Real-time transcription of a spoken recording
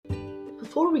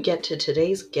before we get to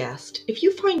today's guest, if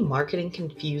you find marketing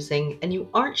confusing and you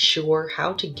aren't sure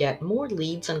how to get more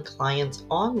leads and clients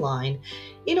online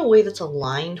in a way that's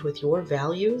aligned with your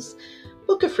values,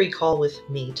 book a free call with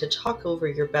me to talk over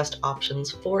your best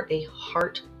options for a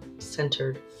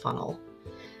heart-centered funnel.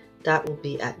 That will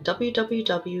be at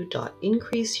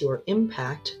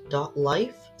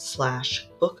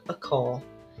www.increaseyorimpact.life/book-a-call.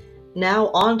 Now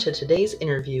on to today's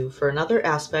interview for another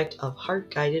aspect of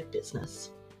heart-guided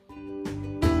business.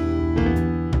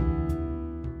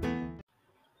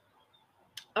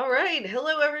 All right.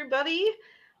 Hello, everybody.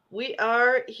 We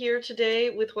are here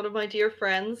today with one of my dear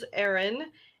friends, Erin,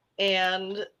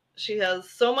 and she has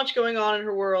so much going on in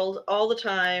her world all the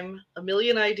time, a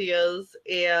million ideas,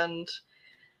 and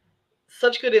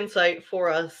such good insight for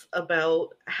us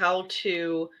about how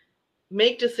to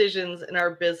make decisions in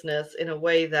our business in a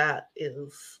way that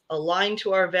is aligned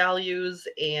to our values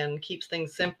and keeps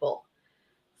things simple.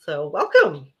 So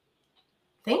welcome.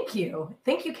 Thank you.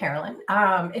 Thank you, Carolyn.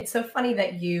 It's so funny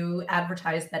that you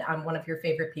advertise that I'm one of your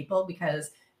favorite people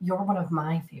because you're one of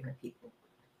my favorite people.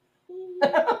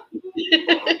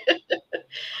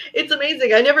 It's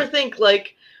amazing. I never think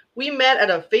we met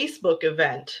at a Facebook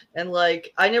event and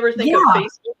I never think of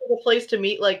Facebook as a place to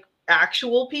meet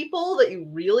actual people that you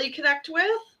really connect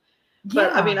with.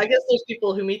 But I mean, I guess there's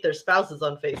people who meet their spouses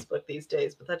on Facebook these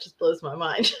days, but that just blows my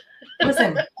mind.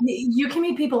 Listen, you can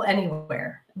meet people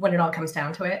anywhere when it all comes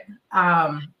down to it.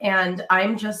 And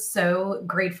I'm just so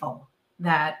grateful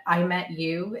that I met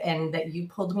you and that you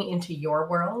pulled me into your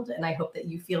world. And I hope that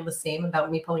you feel the same about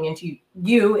me pulling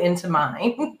you into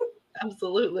mine.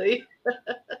 Absolutely.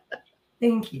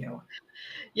 Thank you.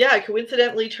 Yeah, it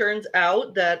coincidentally turns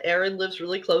out that Erin lives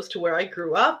really close to where I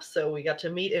grew up. So we got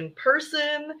to meet in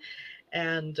person.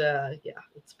 And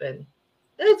it's been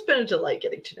a delight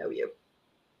getting to know you.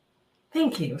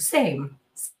 Thank you. Same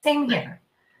here.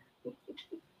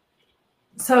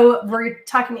 So we're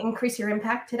talking to increase your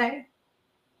impact today?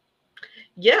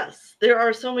 Yes, there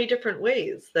are so many different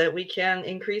ways that we can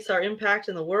increase our impact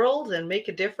in the world and make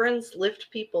a difference,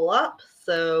 lift people up.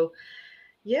 So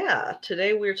yeah,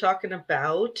 today we're talking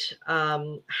about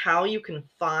how you can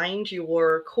find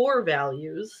your core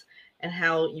values and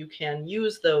how you can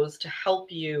use those to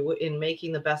help you in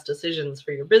making the best decisions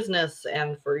for your business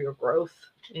and for your growth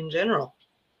in general.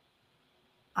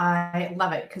 I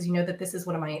love it because you know that this is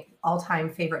one of my all-time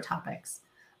favorite topics.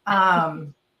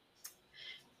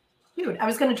 Dude, I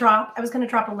was going to drop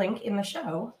a link in the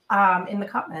show in the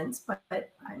comments, but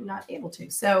I'm not able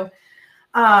to. So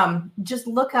just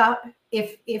look up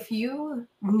if you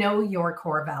know your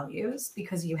core values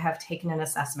because you have taken an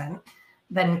assessment,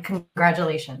 then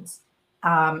congratulations.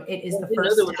 It is the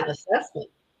first step. There was an assessment.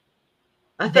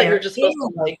 I thought you were just supposed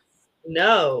to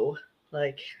know. No.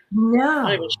 I'm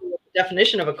not even sure what the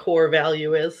definition of a core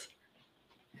value is.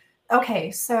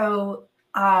 Okay, so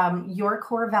your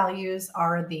core values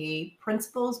are the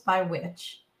principles by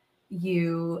which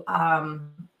you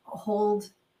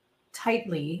hold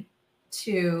tightly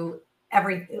to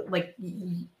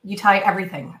you tie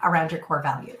everything around your core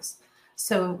values.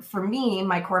 So for me,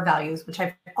 my core values, which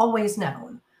I've always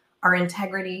known, are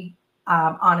integrity,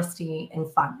 honesty,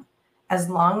 and fun. As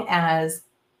long as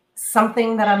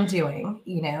something that I'm doing,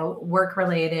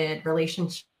 work-related,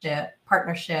 relationship,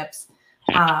 partnerships,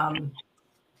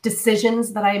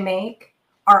 decisions that I make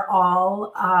are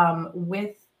all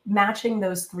with matching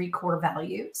those three core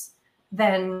values,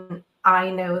 then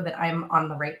I know that I'm on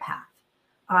the right path.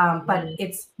 But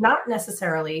it's not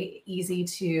necessarily easy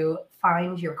to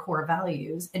find your core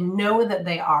values and know that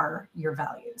they are your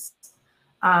values.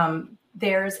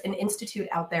 There's an institute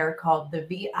out there called the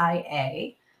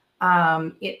VIA.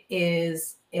 It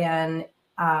is an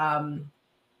I'm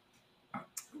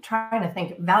trying to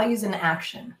think, values in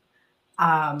action.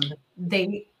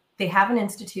 They have an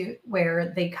institute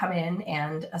where they come in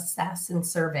and assess and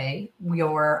survey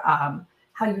your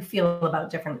how you feel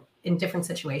about different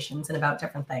situations and about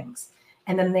different things.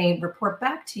 And then they report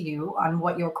back to you on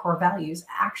what your core values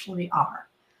actually are.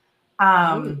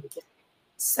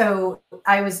 So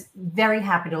I was very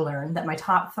happy to learn that my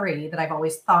top three that I've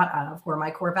always thought of were my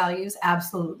core values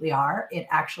absolutely are. It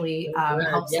actually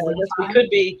helps. Yeah, we could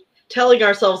be telling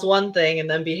ourselves one thing and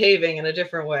then behaving in a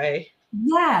different way.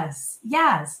 Yes.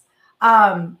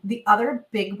 The other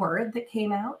big word that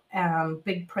came out,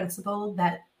 big principle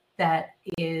that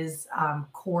is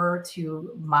core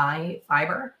to my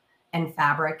fiber and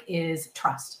fabric is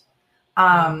trust.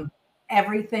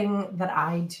 Everything that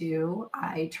I do,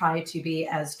 I try to be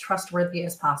as trustworthy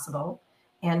as possible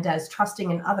and as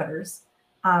trusting in others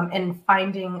and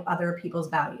finding other people's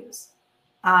values.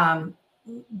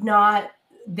 Not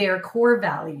their core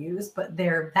values, but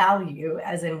their value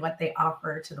as in what they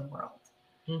offer to the world.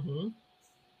 Mm-hmm.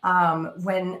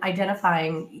 When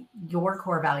identifying your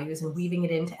core values and weaving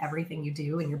it into everything you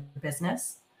do in your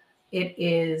business, it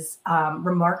is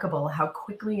remarkable how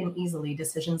quickly and easily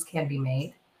decisions can be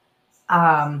made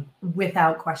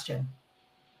without question.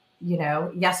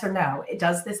 Yes or no.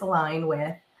 Does this align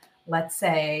with, let's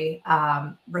say,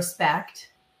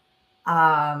 respect,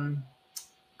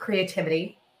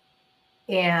 creativity,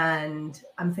 and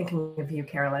I'm thinking of you,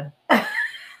 Carolyn.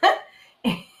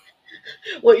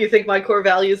 What you think my core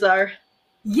values are?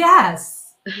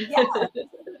 Yes. Yeah.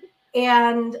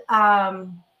 And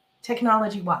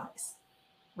technology wise,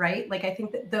 right? Like, I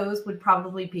think that those would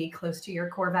probably be close to your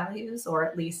core values, or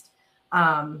at least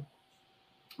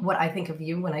what I think of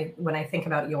you when I think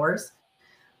about yours.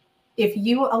 If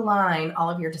you align all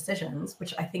of your decisions,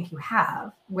 which I think you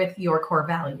have, with your core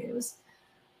values,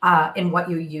 in what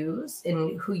you use,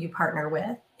 in who you partner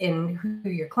with, in who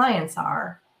your clients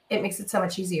are, it makes it so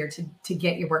much easier to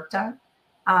get your work done,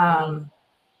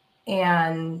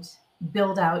 and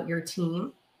build out your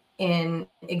team in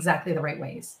exactly the right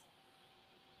ways.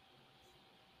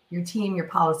 Your team, your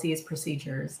policies,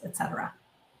 procedures, etc.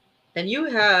 And you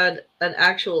had an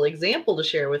actual example to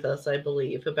share with us, I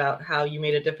believe, about how you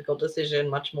made a difficult decision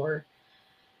much more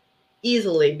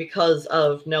easily because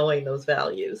of knowing those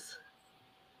values.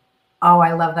 Oh,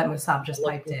 I love that Musab just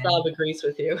Look, piped in. Bob agrees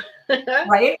with you.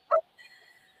 Right?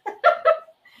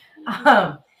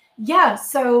 um, yeah.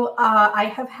 So I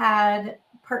have had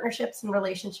partnerships and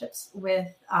relationships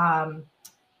with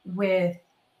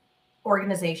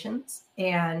organizations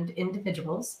and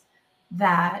individuals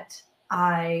that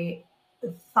I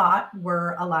thought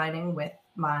were aligning with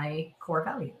my core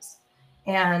values.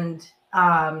 And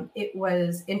it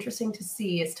was interesting to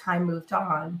see, as time moved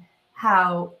on,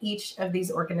 how each of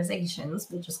these organizations,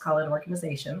 we'll just call it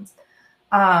organizations,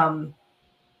 um,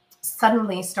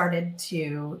 suddenly started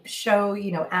to show,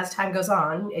 as time goes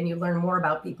on and you learn more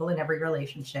about people in every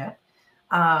relationship,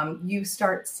 you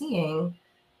start seeing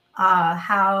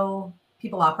how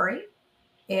people operate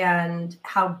and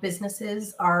how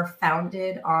businesses are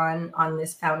founded on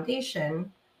this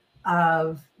foundation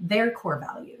of their core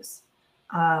values.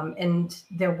 And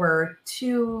there were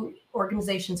two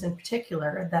organizations in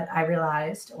particular that I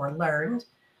realized or learned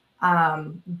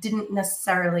didn't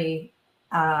necessarily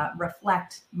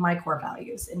reflect my core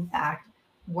values. In fact,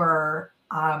 were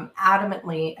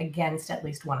adamantly against at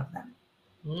least one of them.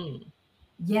 Mm.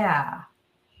 Yeah,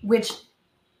 which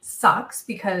sucks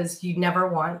because you never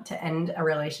want to end a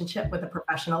relationship with a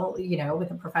professional,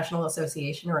 with a professional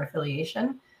association or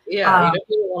affiliation. Yeah, you don't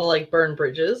really want to like burn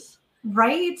bridges.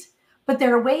 Right? But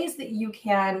there are ways that you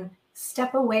can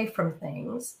step away from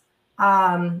things,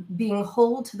 being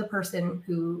whole to the person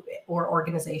who or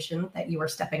organization that you are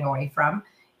stepping away from,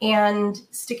 and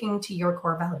sticking to your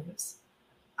core values.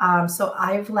 So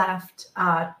I've left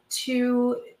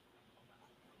two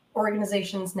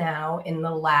organizations now in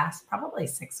the last probably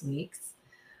 6 weeks,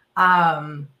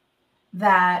 um,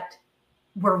 that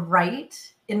were right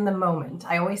in the moment.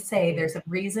 I always say there's a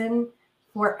reason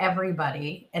for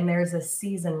everybody and there's a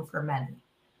season for many.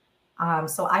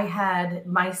 So I had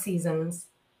my seasons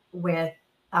with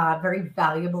very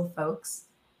valuable folks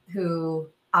who,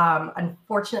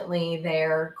 unfortunately,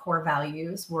 their core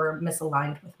values were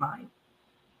misaligned with mine.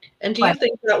 And do you But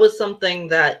think that was something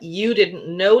that you didn't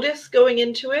notice going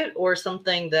into it, or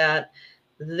something that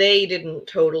they didn't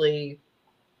totally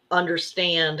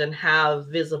understand and have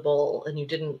visible, and you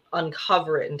didn't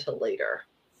uncover it until later?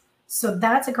 so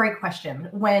that's a great question.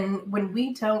 When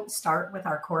we don't start with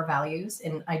our core values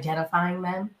and identifying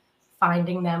them,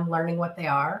 finding them, learning what they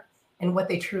are and what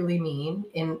they truly mean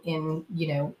in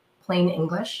plain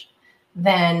English,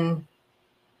 then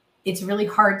it's really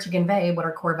hard to convey what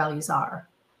our core values are.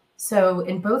 So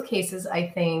in both cases, I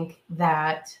think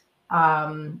that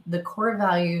the core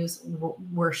values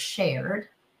were shared,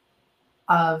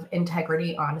 of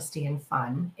integrity, honesty, and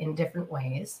fun in different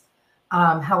ways.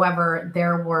 However,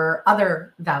 there were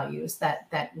other values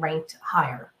that ranked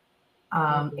higher,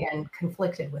 and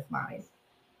conflicted with mine.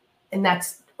 And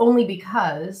that's only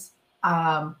because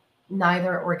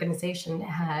neither organization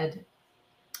had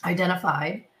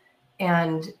identified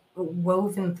and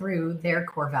woven through their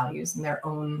core values in their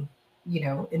own,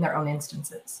 in their own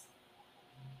instances.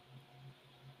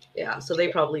 Yeah, so they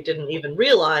probably didn't even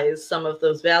realize some of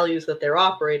those values that they're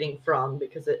operating from,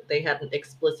 because they hadn't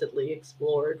explicitly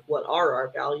explored what are our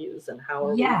values and how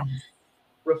are we Yes.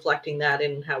 reflecting that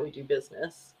in how we do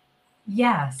business.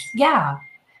 Yes. Yeah.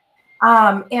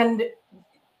 And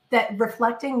that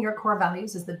reflecting your core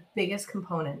values is the biggest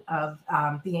component of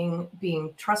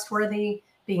being trustworthy,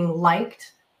 being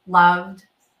liked, loved,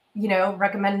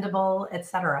 recommendable,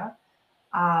 etc.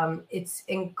 It's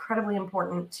incredibly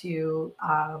important to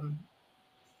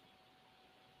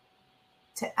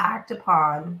act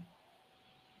upon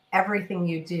everything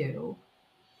you do,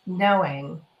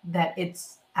 knowing that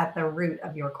it's at the root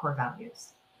of your core values.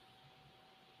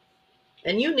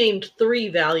 And you named 3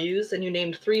 values, and you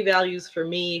named 3 values for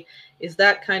me. Is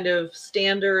that kind of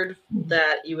standard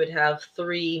that you would have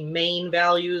 3 main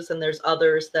values and there's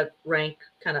others that rank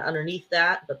kind of underneath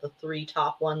that, but the 3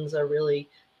 top ones are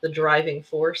really the driving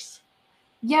force?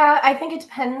 Yeah, I think it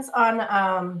depends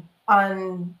on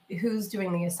who's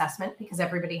doing the assessment, because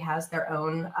everybody has their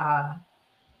own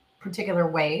particular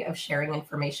way of sharing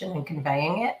information and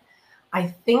conveying it. I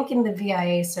think in the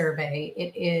VIA survey,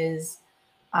 it is,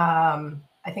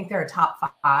 I think there are top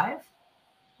 5,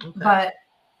 Okay. but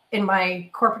in my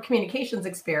corporate communications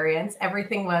experience,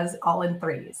 everything was all in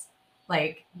 3s.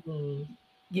 Like,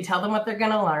 you tell them what they're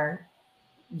going to learn,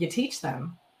 you teach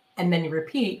them, and then you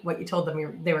repeat what you told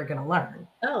them they were going to learn.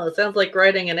 Oh, it sounds like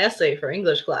writing an essay for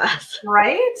English class.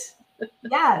 Right?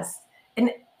 Yes.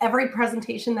 And every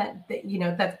presentation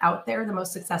that's out there, the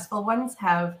most successful ones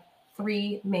have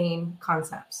 3 main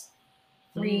concepts,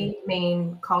 3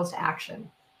 main calls to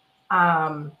action.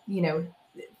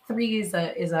 3 is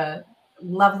a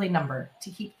lovely number to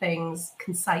keep things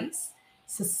concise,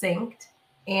 succinct,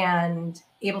 and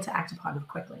able to act upon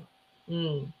quickly.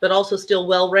 But also still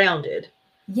well-rounded.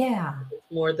 Yeah.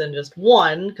 It's more than just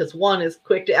 1, because 1 is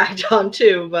quick to act on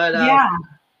too.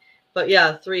 But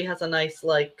yeah, 3 has a nice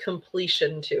like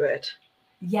completion to it.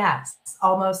 Yes,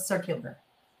 almost circular.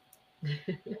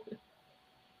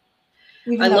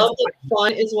 I love that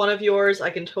fun is one of yours. I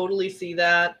can totally see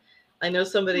that. I know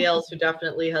somebody else who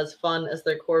definitely has fun as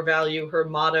their core value. Her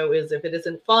motto is, if it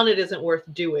isn't fun, it isn't worth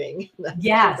doing. That's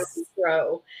yes. Kimberly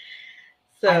Crow.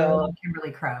 So I love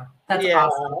Kimberly Crow. That's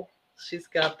awesome. She's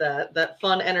got that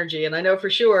fun energy. And I know for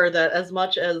sure that as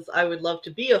much as I would love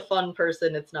to be a fun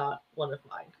person, it's not one of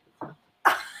mine.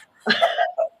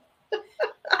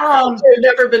 I've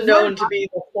never been known to be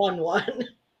the fun one.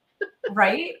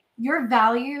 Right? Your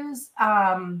values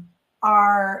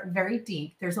are very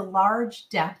deep. There's a large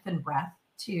depth and breadth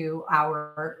to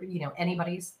our,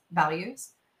 anybody's values.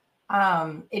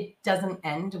 It doesn't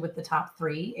end with the top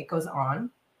 3, it goes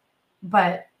on.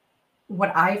 But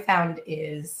what I found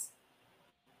is,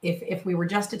 if we were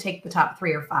just to take the top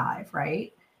 3 or 5,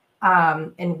 right?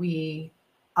 And we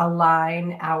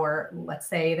align let's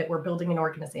say that we're building an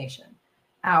organization,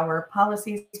 our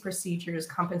policies, procedures,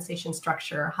 compensation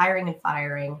structure, hiring and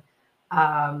firing,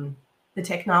 the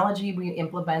technology we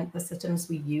implement, the systems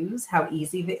we use, how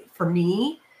easy, for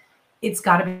me, it's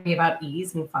got to be about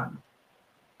ease and fun.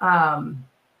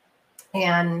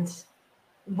 And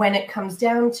when it comes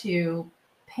down to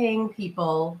paying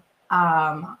people,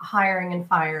 hiring and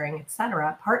firing,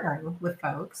 etc., partnering with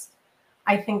folks,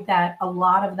 I think that a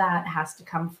lot of that has to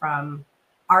come from,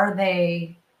 are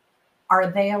they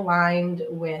aligned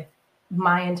with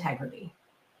my integrity?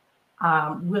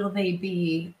 Will they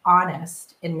be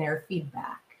honest in their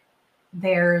feedback?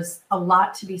 There's a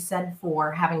lot to be said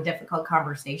for having difficult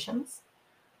conversations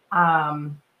that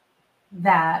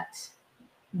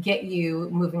get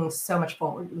you moving so much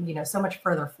forward, so much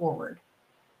further forward.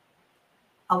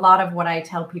 A lot of what I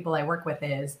tell people I work with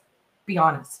is, be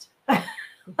honest.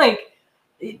 Like,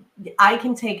 I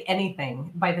can take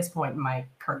anything by this point in my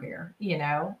career.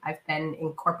 I've been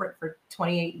in corporate for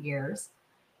 28 years.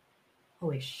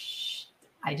 Holy shit,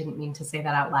 I didn't mean to say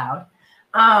that out loud.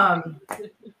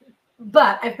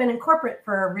 But I've been in corporate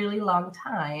for a really long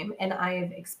time, and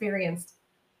I've experienced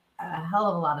a hell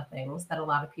of a lot of things that a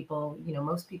lot of people,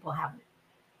 most people haven't.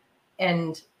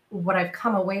 And what I've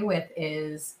come away with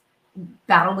is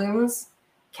battle wounds,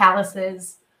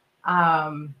 calluses,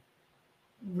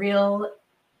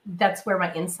 that's where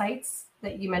my insights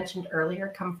that you mentioned earlier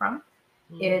come from.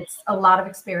 It's a lot of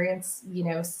experience,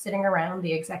 sitting around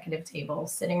the executive table,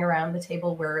 sitting around the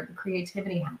table where the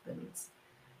creativity happens,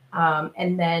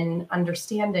 and then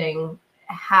understanding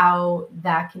how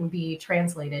that can be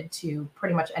translated to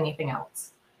pretty much anything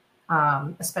else,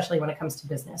 especially when it comes to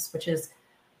business,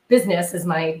 business is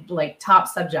my top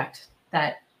subject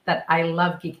that I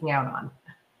love geeking out on.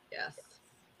 Yes.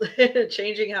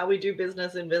 Changing how we do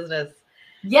business in business.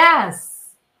 Yes.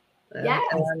 Yes.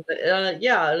 And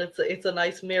it's a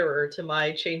nice mirror to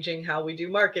my changing how we do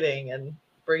marketing and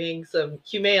bringing some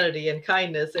humanity and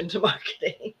kindness into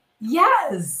marketing.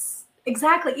 Yes,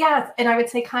 exactly. Yes. And I would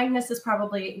say kindness is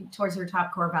probably towards your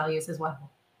top core values as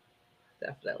well.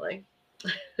 Definitely.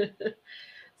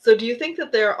 So do you think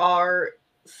that there are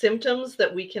symptoms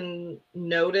that we can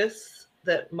notice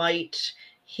that might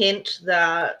hint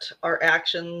that our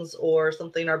actions or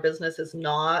something in our business is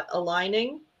not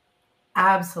aligning?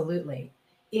 Absolutely.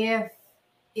 If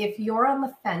you're on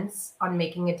the fence on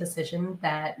making a decision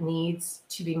that needs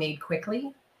to be made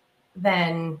quickly,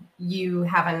 then you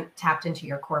haven't tapped into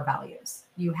your core values.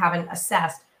 You haven't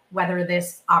assessed whether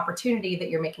this opportunity that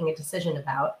you're making a decision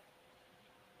about,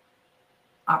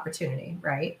 opportunity,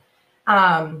 right?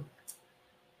 Um,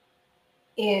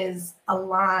 is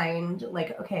aligned,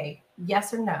 like, okay,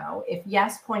 yes or no. If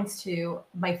yes points to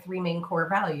my three main core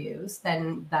values,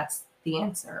 then that's the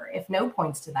answer. If no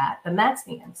points to that, then that's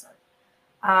the answer.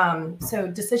 So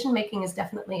decision making is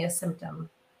definitely a symptom,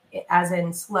 as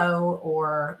in slow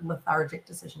or lethargic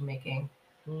decision making.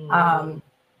 Mm.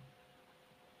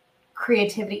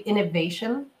 Creativity,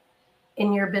 innovation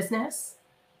in your business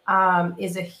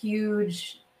is a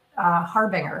huge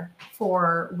harbinger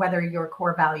for whether your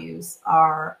core values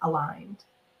are aligned.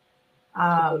 To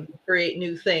Um, create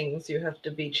new things, you have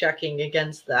to be checking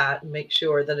against that and make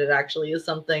sure that it actually is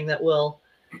something that will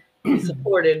be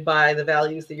supported by the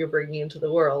values that you're bringing into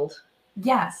the world.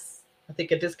 yes, I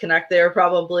think a disconnect there,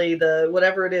 probably the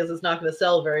whatever it is not going to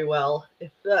sell very well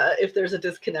if there's a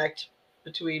disconnect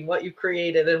between what you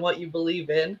created and what you believe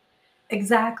in.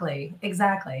 exactly,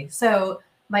 exactly. So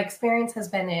my experience has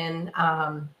been in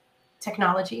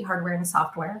technology, hardware and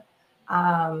software,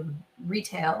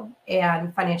 retail,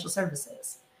 and financial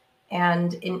services.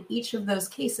 And in each of those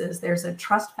cases, there's a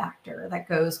trust factor that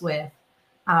goes with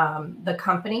the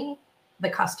company, the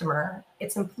customer,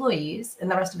 its employees, and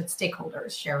the rest of its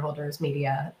stakeholders, shareholders,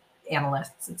 media,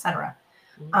 analysts, etc.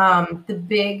 Um, the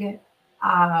big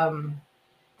um,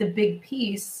 the big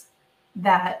piece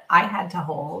that I had to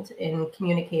hold in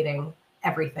communicating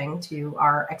everything to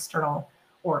our external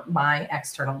or my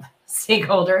external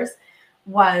stakeholders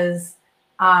was,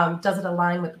 does it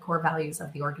align with the core values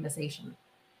of the organization?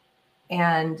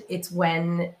 And it's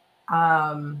when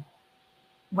either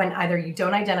you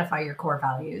don't identify your core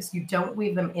values, you don't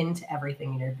weave them into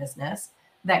everything in your business,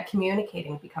 that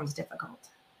communicating becomes difficult.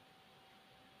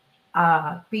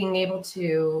 Being able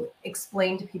to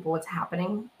explain to people what's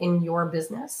happening in your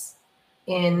business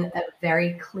in a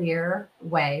very clear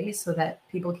way so that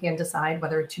people can decide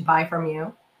whether to buy from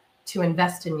you, to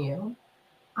invest in you,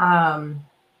 um,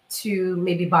 to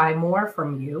maybe buy more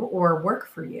from you or work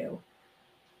for you.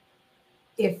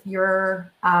 If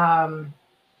you're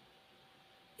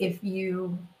if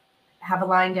you have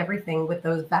aligned everything with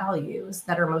those values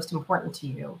that are most important to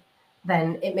you,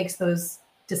 then it makes those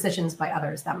decisions by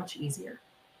others that much easier.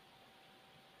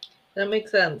 That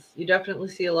makes sense. You definitely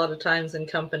see a lot of times in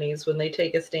companies when they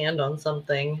take a stand on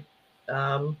something,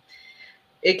 um,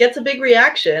 it gets a big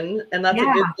reaction, and that's a Yeah,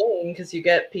 good thing because you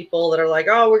get people that are like,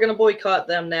 "Oh, we're going to boycott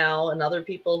them now," and other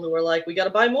people who are like, "We got to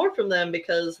buy more from them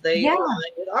because they yeah,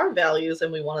 align with our values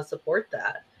and we want to support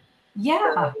that."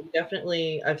 So yeah,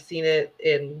 definitely, I've seen it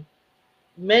in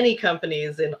many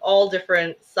companies in all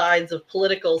different sides of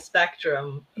political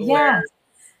spectrum where yes,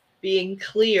 being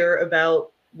clear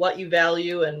about what you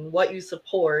value and what you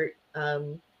support,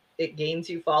 it gains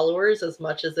you followers as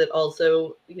much as it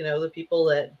also, the people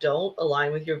that don't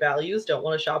align with your values don't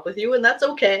want to shop with you, and that's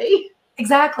okay.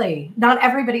 exactly. Not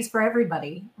everybody's for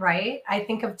everybody, right? I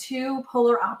think of two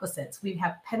polar opposites. We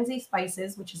have Penzi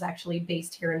Spices, which is actually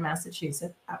based here in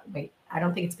Massachusetts. Wait, I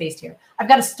don't think it's based here. I've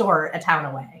got a store a town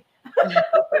away.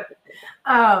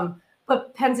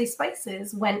 But Penzi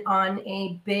Spices went on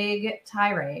a big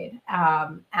tirade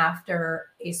after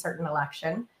a certain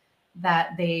election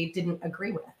that they didn't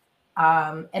agree with.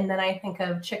 And then I think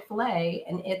of Chick-fil-A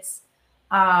and its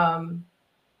um,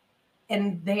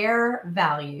 and their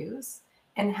values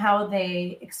and how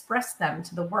they express them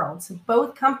to the world. So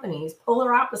both companies,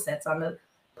 polar opposites on the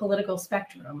political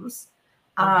spectrums,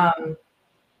 Mhm. um,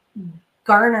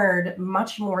 garnered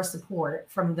much more support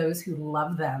from those who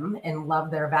love them and love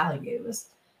their values.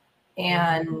 Mhm.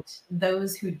 And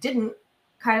those who didn't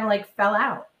kind of like fell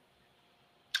out.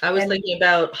 I was And thinking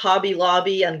about Hobby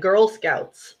Lobby and Girl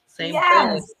Scouts. Same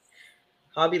thing. yes,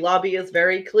 Hobby Lobby is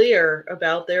very clear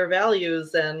about their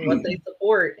values and what they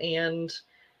support, and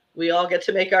we all get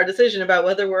to make our decision about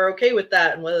whether we're okay with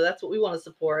that and whether that's what we want to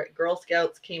support. Girl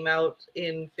Scouts came out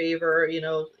in favor,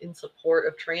 in support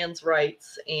of trans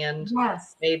rights and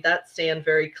yes, made that stand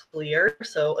very clear.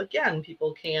 So again,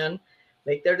 people can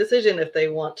make their decision if they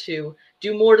want to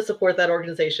do more to support that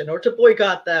organization or to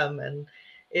boycott them, and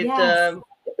it yes,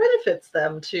 it benefits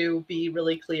them to be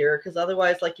really clear because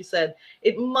otherwise, like you said,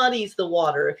 it muddies the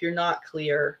water if you're not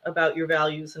clear about your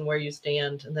values and where you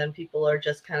stand, and then people are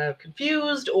just kind of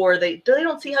confused or they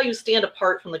don't see how you stand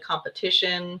apart from the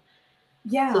competition. So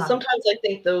Yeah. sometimes I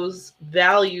think those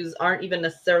values aren't even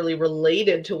necessarily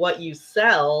related to what you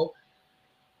sell,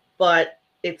 but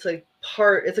it's a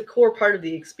core part of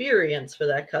the experience for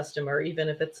that customer, even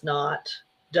if it's not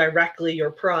directly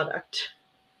your product.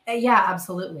 Yeah,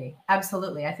 absolutely.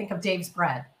 Absolutely. I think of Dave's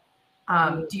bread.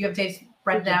 Mm. Do you have Dave's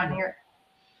bread down here?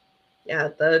 Yeah,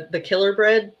 the killer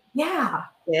bread. Yeah.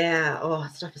 Yeah. Oh,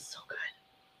 that stuff is so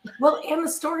good. Well, and the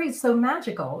story is so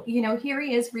magical. Here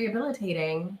he is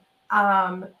rehabilitating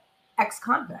um,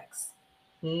 ex-convicts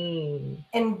Mm.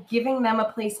 and giving them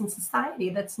a place in society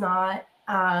that's not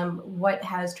what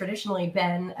has traditionally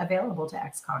been available to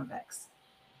ex-convicts.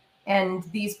 And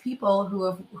these people who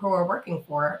are working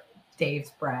for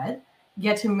Dave's Bread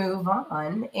get to move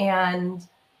on and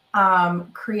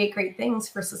create great things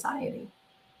for society.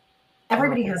 Oh,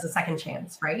 Everybody has a second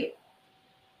chance, right?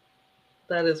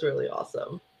 that is really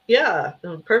awesome. Yeah,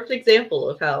 a perfect example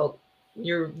of how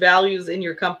your values in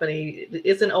your company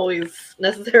isn't always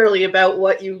necessarily about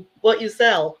what you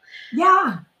sell.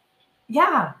 Yeah,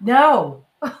 yeah, no,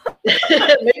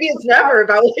 Maybe it's never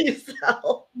about what you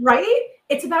sell. right?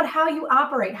 It's about how you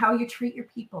operate, how you treat your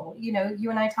people. You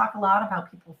and I talk a lot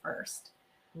about people first.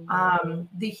 Mhm.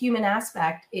 The human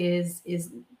aspect is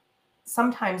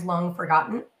sometimes long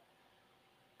forgotten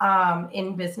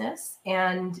in business,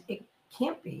 and it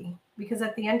can't be, because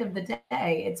at the end of the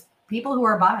day, it's people who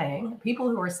are buying, people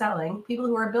who are selling, people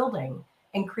who are building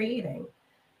and creating.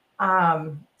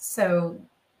 So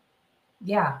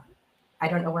yeah, I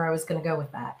don't know where I was going to go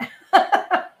with that.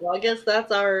 Well, I guess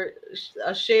that's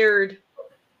a shared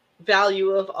value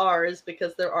of ours,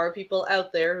 because there are people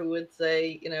out there who would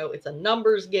say, it's a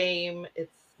numbers game.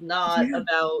 It's not Yeah,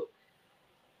 about,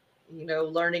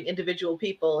 learning individual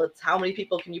people. It's how many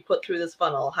people can you put through this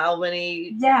funnel? How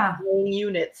many yeah,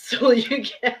 units will you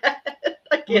get?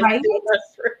 I can't right, do that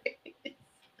phrase.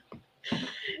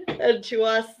 And to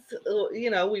us,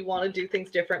 we want to do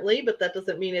things differently, but that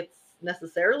doesn't mean it's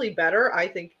necessarily better. I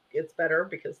think it's better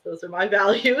because those are my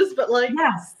values. But like,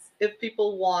 yes, if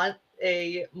people want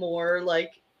a more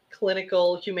like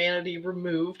clinical, humanity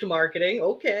removed marketing,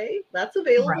 okay, that's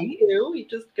available right. too. You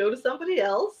just go to somebody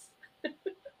else.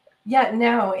 Yeah,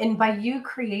 no. And by you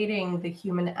creating the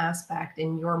human aspect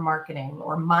in your marketing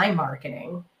or my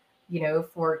marketing,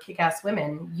 for Kick Ass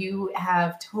Women, you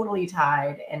have totally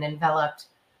tied and enveloped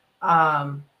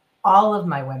um, all of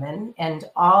my women and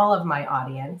all of my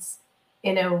audience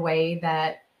in a way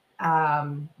that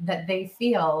they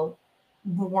feel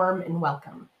warm and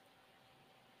welcome.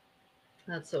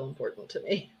 That's so important to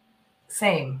me.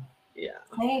 Same, Yeah.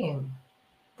 same.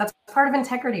 That's part of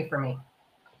integrity for me,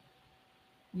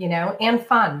 and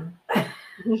fun.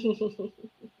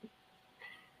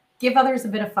 Give others a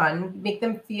bit of fun, make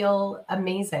them feel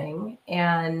amazing,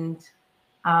 and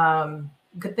um,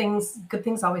 good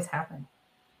things always happen.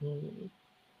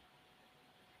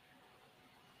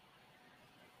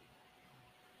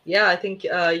 Yeah, I think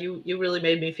you really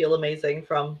made me feel amazing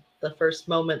from the first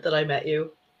moment that I met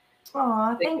you.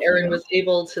 Aw, I think thank Erin you. was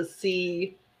able to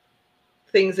see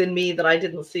things in me that I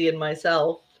didn't see in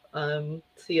myself.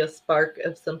 See a spark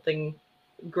of something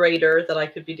greater that I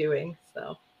could be doing.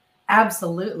 So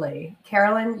Absolutely.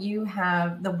 Carolyn, you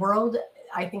have the world.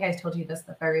 I think I told you this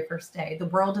the very first day. The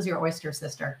world is your oyster,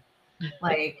 sister.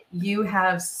 Like, you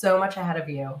have so much ahead of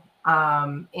you.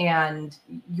 And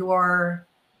your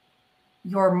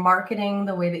marketing,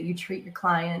 the way that you treat your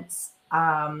clients,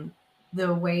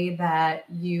 the way that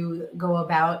you go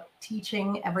about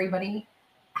teaching everybody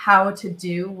how to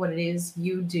do what it is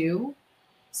you do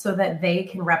so that they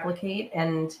can replicate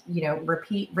and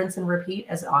repeat, rinse and repeat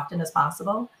as often as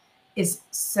possible is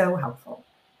so helpful.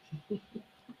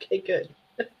 okay, good.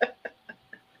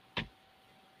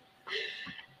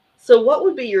 So what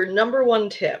would be your number one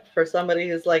tip for somebody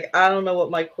who's like, I don't know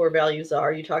what my core values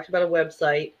are? You talked about a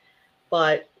website,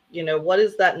 but what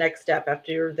is that next step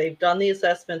after they've done the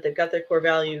assessment, they've got their core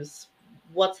values?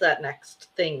 What's that next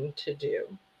thing to do?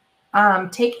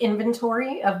 Take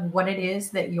inventory of what it is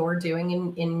that you're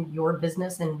doing in your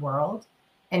business and world,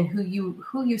 and who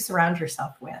you surround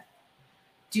yourself with.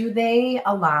 Do they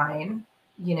align,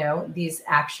 these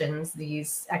actions,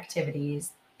 these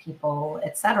activities, people,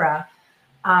 etc.?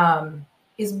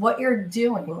 Is what you're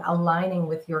doing aligning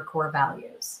with your core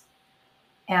values?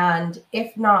 And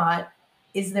if not,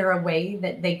 is there a way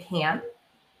that they can?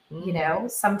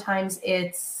 Sometimes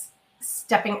it's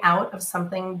stepping out of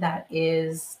something that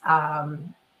is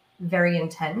very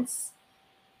intense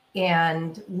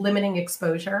and limiting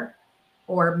exposure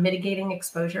or mitigating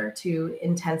exposure to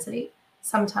intensity.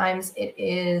 Sometimes it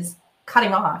is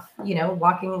cutting off,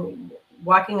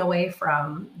 walking away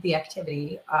from the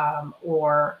activity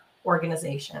or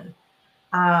organization.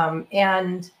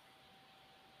 And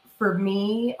for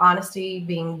me, honesty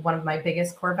being one of my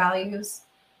biggest core values,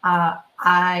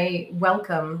 I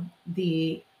welcome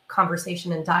the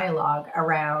conversation and dialogue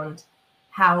around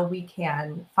how we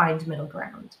can find middle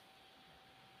ground.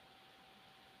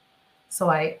 So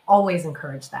I always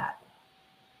encourage that.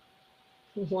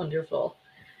 Wonderful.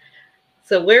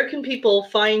 So, where can people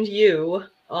find you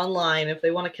online if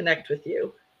they want to connect with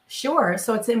you? Sure.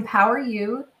 So it's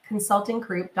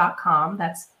empoweryouconsultinggroup.com.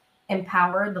 That's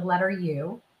empower, the letter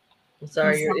U. I'm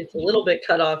sorry, it's a little Consulting. bit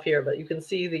cut off here, but you can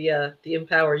see the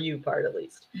empower you part at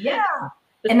least. Yeah.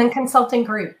 And then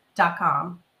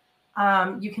consultinggroup.com.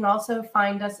 You can also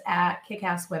find us at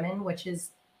Kickass Women, which is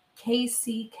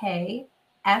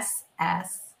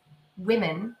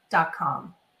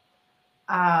KCKSSwomen.com.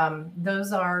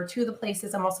 Those are two of the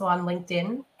places. I'm also on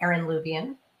LinkedIn, Erin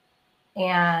Lubien,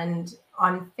 and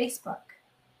on Facebook.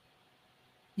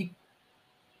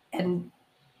 And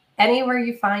anywhere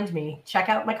you find me, check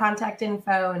out my contact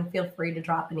info and feel free to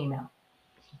drop an email.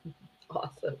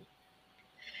 Awesome.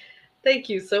 Thank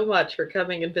you so much for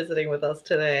coming and visiting with us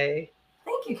today.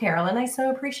 Thank you, Carolyn. I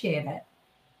so appreciate it.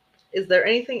 Is there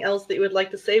anything else that you would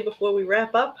like to say before we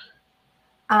wrap up?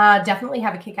 Definitely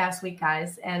have a kick-ass week,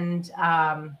 guys, and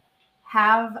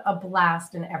have a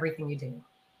blast in everything you do.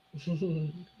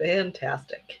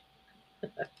 Fantastic.